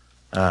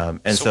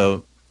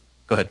 So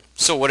go ahead.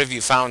 So what have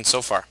you found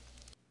so far?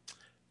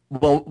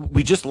 Well,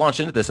 we just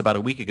launched into this about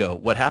a week ago.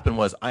 What happened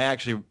was I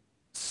actually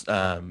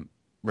um,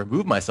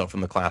 removed myself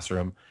from the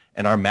classroom,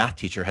 and our math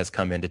teacher has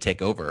come in to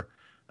take over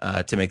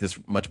to make this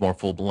much more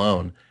full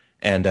blown.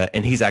 And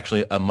he's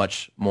actually a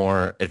much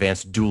more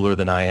advanced dueler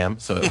than I am,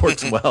 so it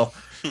works well.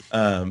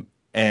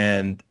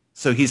 And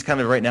so he's kind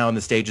of right now in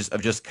the stages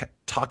of just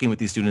talking with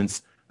these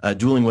students,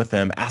 dueling with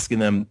them, asking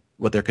them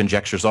what their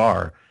conjectures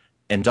are,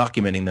 and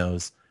documenting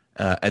those.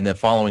 And the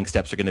following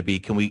steps are going to be: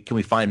 can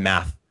we find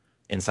math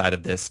inside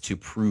of this to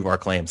prove our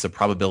claim? So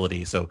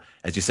probability. So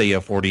as you say, you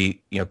have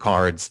 40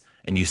 cards,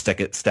 and you stack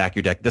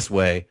your deck this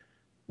way.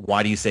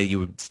 Why do you say you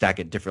would stack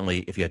it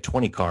differently if you had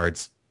 20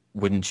 cards?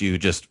 Wouldn't you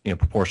just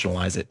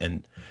proportionalize it?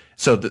 And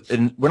so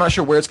and we're not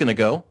sure where it's going to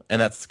go, and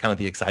that's kind of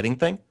the exciting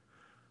thing.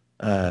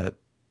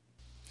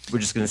 We're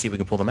just going to see if we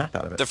can pull the math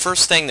out of it. The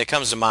first thing that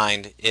comes to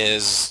mind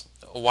is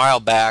a while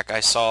back I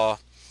saw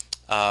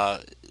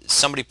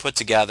somebody put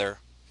together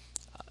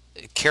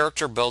a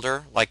character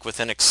builder like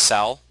within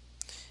Excel,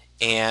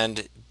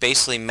 and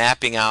basically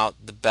mapping out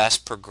the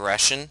best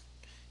progression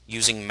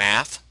using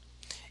math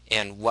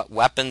and what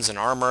weapons and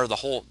armor, the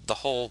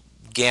whole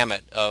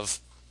gamut of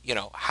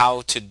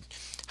how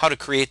to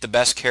create the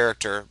best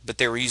character, but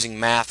they were using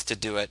math to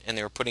do it, and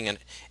they were putting in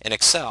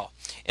Excel.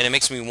 And it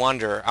makes me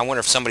wonder, I wonder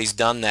if somebody's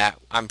done that.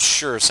 I'm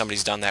sure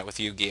somebody's done that with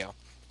Yu-Gi-Oh!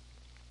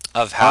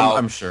 Of how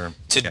I'm sure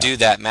to do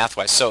that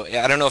math-wise. So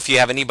I don't know if you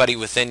have anybody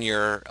within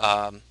your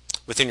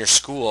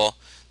school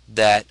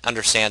that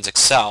understands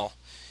Excel.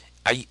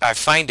 I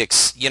find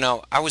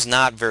I was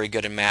not very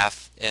good in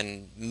math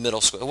in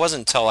middle school. It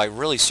wasn't until I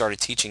really started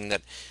teaching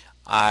that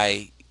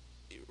I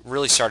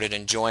really started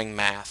enjoying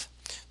math.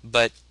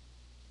 But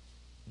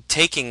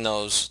taking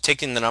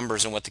the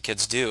numbers and what the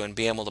kids do and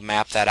being able to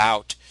map that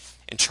out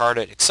and chart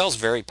it, Excel's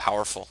very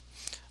powerful.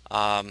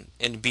 And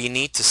it'd be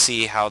neat to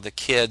see how the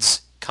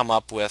kids come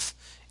up with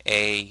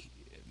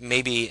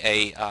maybe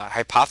a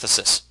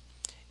hypothesis,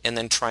 and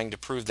then trying to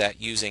prove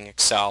that using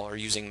Excel or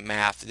using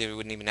math. They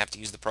wouldn't even have to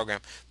use the program,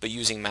 but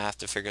using math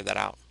to figure that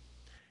out.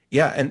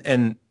 Yeah,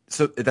 and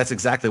so that's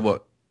exactly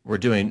what we're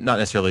doing. Not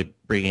necessarily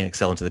bringing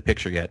Excel into the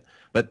picture yet,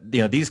 but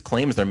these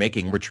claims they're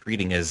making, we're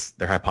treating as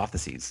their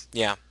hypotheses.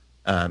 Yeah.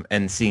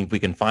 And seeing if we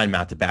can find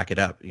math to back it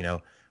up.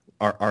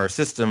 Our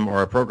system or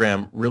our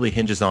program really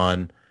hinges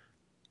on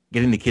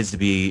getting the kids to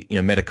be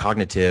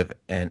metacognitive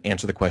and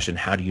answer the question,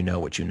 how do you know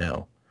what you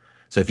know?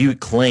 So if you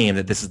claim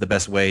that this is the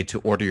best way to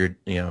order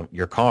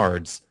your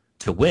cards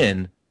to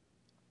win,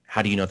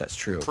 how do you know that's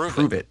true?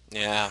 Prove it.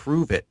 Yeah.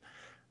 Prove it.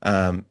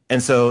 And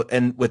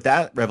with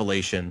that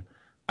revelation,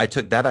 I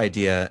took that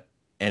idea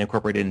and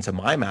incorporated it into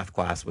my math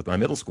class with my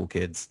middle school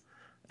kids.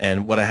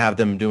 And what I have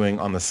them doing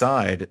on the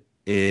side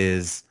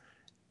is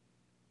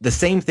the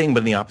same thing, but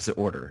in the opposite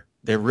order.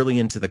 They're really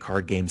into the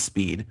card game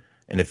Speed.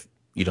 And if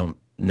you don't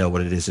know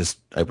what it is,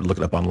 I would look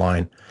it up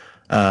online.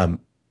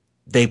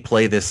 They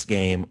play this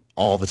game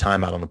all the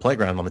time out on the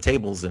playground, on the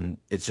tables, and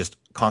it's just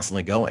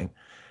constantly going.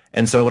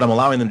 And so what I'm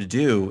allowing them to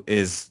do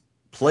is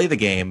play the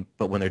game,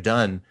 but when they're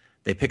done,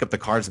 they pick up the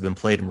cards that have been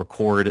played and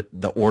record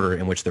the order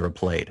in which they were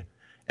played.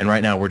 And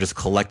right now we're just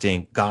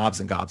collecting gobs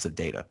and gobs of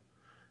data.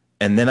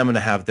 And then I'm going to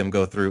have them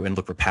go through and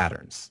look for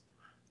patterns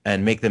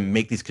and make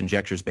these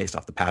conjectures based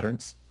off the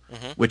patterns,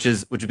 which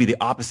would be the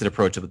opposite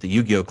approach of what the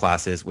Yu-Gi-Oh!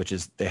 Class is, which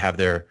is they have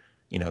their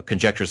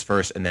conjectures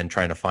first and then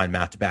trying to find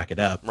math to back it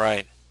up.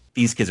 Right.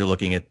 These kids are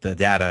looking at the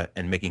data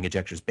and making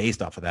conjectures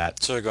based off of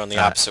that. So they're going the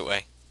opposite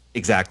way.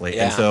 Exactly.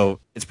 Yeah. And so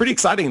it's pretty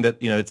exciting that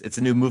it's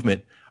a new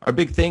movement. Our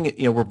big thing,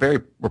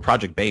 we're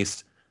project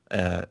based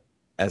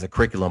as a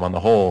curriculum on the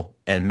whole,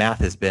 and math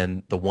has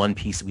been the one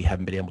piece we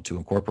haven't been able to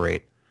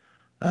incorporate.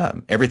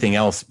 Everything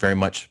else very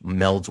much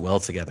melds well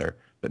together,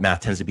 but math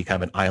tends to be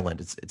kind of an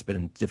island. It's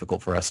been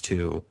difficult for us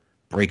to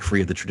break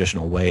free of the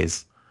traditional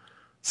ways.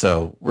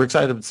 So we're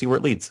excited to see where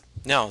it leads.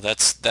 No,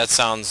 that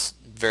sounds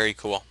very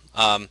cool.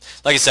 Like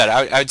I said,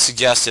 I would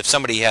suggest if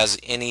somebody has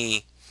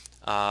any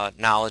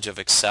knowledge of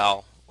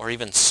Excel, or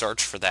even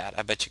search for that,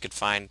 I bet you could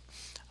find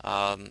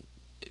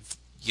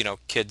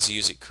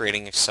kids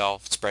creating Excel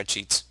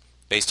spreadsheets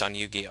based on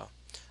Yu-Gi-Oh!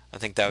 I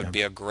think that would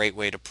be a great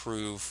way to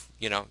prove,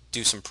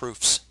 do some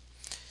proofs.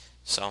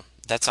 So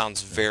that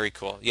sounds very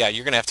cool. Yeah,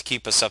 you're going to have to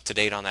keep us up to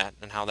date on that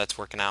and how that's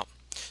working out.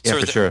 So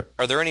Yeah, for sure.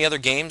 Are there any other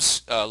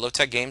games,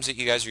 low-tech games that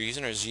you guys are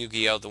using, or is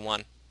Yu-Gi-Oh! The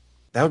one?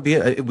 That would be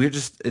it.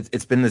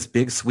 It's been this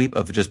big sweep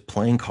of just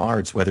playing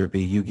cards, whether it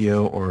be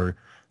Yu-Gi-Oh! Or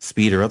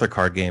Speed or other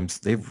card games.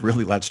 They've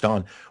really latched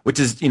on, which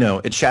is,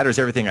 it shatters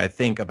everything I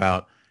think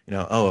about,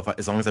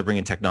 as long as I bring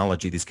in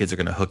technology, these kids are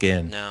going to hook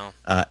in. No.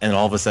 And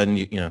all of a sudden,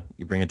 you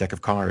bring a deck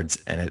of cards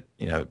and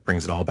it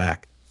brings it all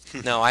back.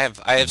 No, I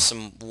have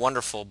some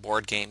wonderful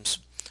board games.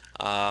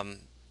 And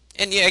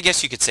yeah, I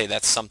guess you could say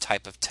that's some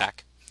type of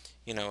tech.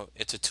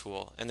 It's a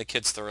tool, and the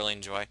kids thoroughly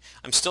enjoy.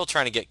 I'm still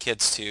trying to get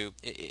kids to,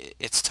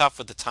 it's tough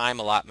with the time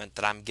allotment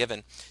that I'm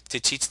given to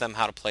teach them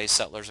how to play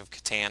Settlers of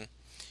Catan,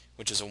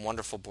 which is a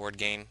wonderful board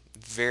game,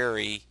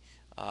 very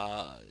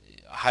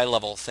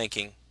high-level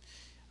thinking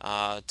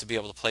to be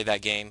able to play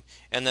that game.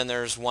 And then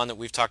there's one that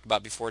we've talked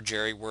about before,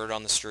 Jerry, Word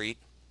on the Street.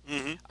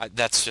 Hmm.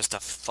 That's just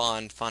a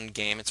fun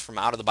game. It's from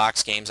Out of the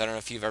Box Games. I don't know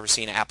if you've ever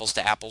seen Apples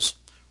to Apples,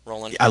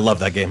 Roland. I love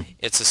that game.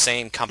 It's the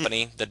same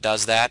company that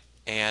does that,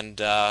 and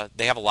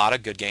they have a lot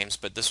of good games,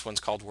 but this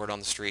one's called Word on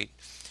the Street,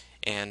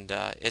 and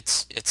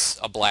it's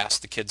a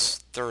blast. The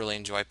kids thoroughly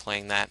enjoy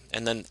playing that,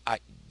 and then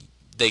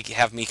they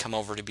have me come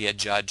over to be a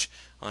judge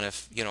on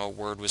if a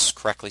word was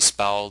correctly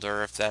spelled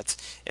or if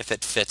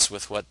it fits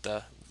with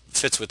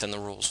fits within the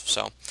rules.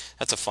 So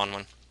that's a fun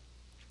one.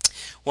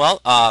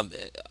 Well,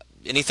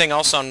 anything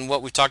else on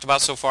what we've talked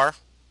about so far?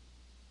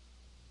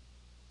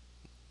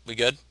 We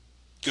good?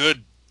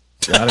 Good.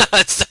 Got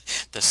it.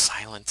 The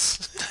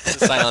silence.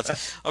 The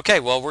silence. Okay,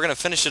 well, we're going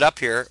to finish it up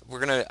here.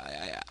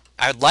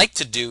 I'd like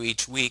to do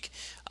each week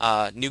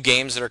new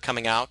games that are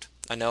coming out.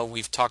 I know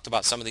we've talked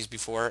about some of these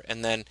before,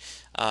 and then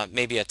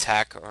maybe a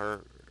tech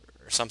or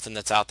something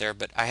that's out there,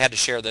 but I had to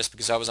share this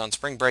because I was on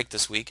spring break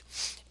this week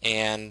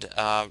and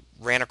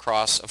ran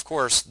across, of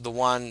course, the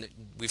one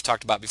we've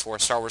talked about before,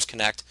 Star Wars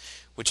Connect,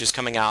 which is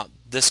coming out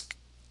this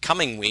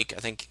coming week, I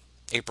think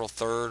April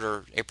 3rd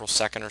or April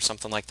 2nd or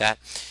something like that.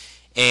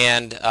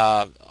 And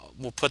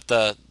we'll put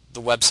the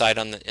website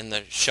in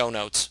the show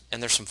notes,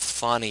 and there's some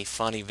funny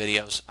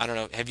videos. I don't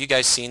know, have you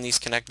guys seen these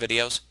Connect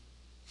videos?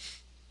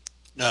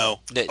 No.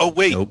 Oh,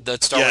 wait. Nope. The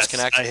Star Wars Yes,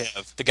 Connect? I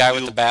have. The guy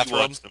with the We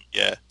bathrobe? watched them.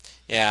 Yeah.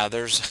 Yeah,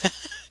 there's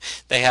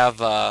they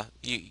have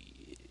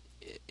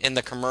in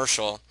the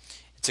commercial,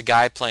 it's a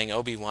guy playing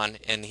Obi-Wan,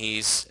 and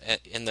he's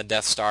in the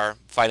Death Star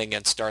fighting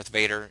against Darth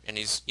Vader, and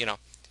he's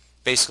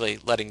basically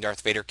letting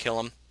Darth Vader kill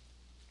him,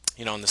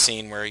 in the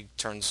scene where he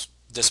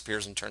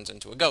disappears and turns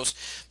into a ghost.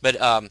 But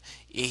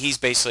he's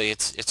basically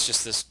it's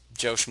just this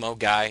Joe Schmo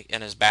guy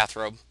in his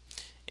bathrobe,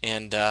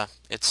 and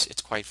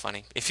it's quite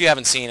funny. If you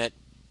haven't seen it,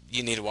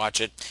 you need to watch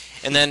it.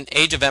 And then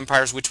Age of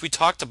Empires, which we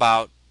talked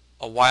about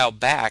a while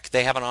back,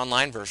 they have an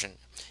online version,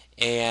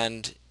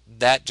 and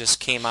that just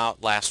came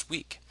out last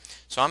week.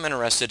 So I'm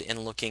interested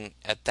in looking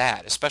at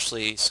that,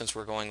 especially since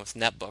we're going with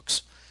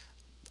netbooks.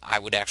 I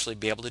would actually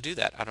be able to do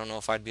that. I don't know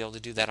if I'd be able to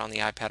do that on the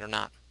iPad or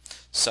not.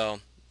 So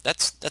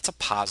that's a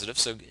positive,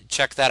 so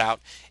check that out.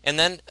 And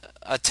then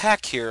a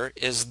tech here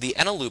is the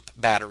Eneloop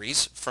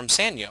batteries from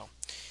Sanyo.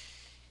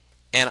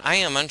 And I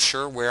am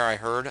unsure where I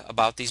heard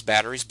about these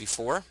batteries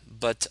before,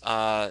 but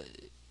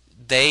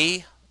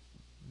they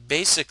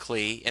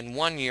basically, in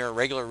 1 year,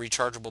 regular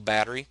rechargeable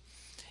battery,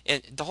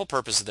 and the whole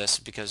purpose of this,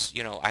 because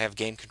I have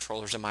game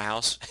controllers in my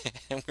house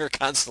and we're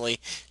constantly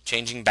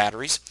changing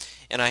batteries,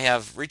 and I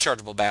have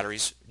rechargeable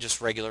batteries,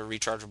 just regular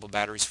rechargeable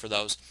batteries for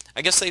those.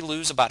 I guess they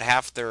lose about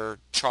half their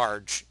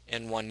charge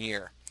in 1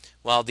 year,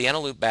 while the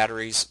Eneloop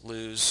batteries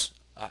lose,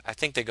 I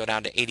think they go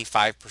down to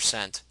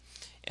 85%,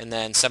 and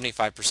then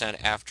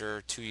 75%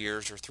 after 2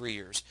 years or 3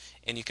 years,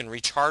 and you can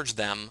recharge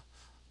them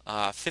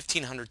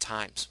 1,500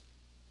 times.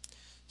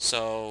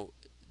 So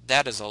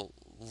that is a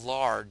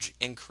large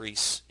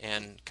increase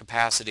in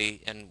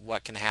capacity and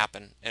what can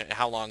happen and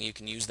how long you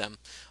can use them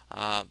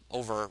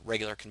over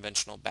regular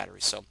conventional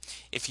batteries. So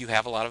if you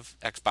have a lot of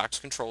Xbox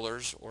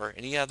controllers or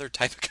any other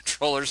type of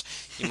controllers,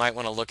 you might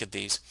want to look at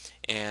these,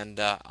 and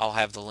I'll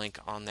have the link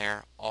on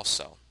there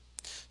also.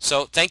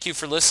 So thank you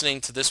for listening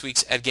to this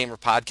week's EdGamer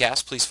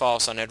podcast. Please follow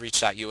us on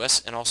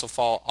edreach.us and also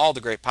follow all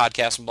the great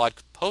podcasts and blog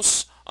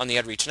posts on the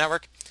EdReach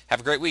Network. Have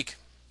a great week.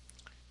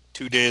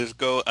 2 days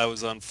ago, I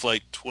was on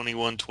flight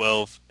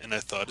 2112, and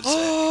I thought of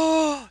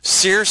saying,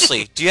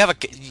 Seriously, do you have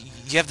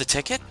the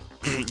ticket?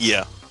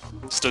 yeah,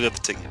 still got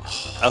the ticket.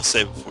 I'll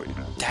save it for you.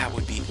 That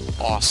would be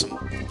awesome.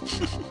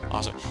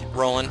 Awesome.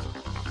 Roland,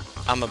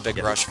 I'm a big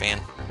Rush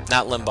fan.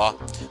 Not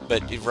Limbaugh,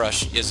 but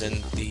Rush is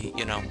in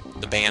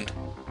the band.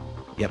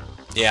 Yep.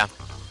 Yeah,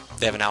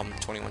 they have an album,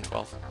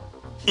 2112.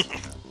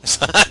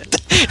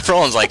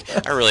 Roland's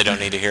like, I really don't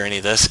need to hear any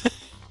of this.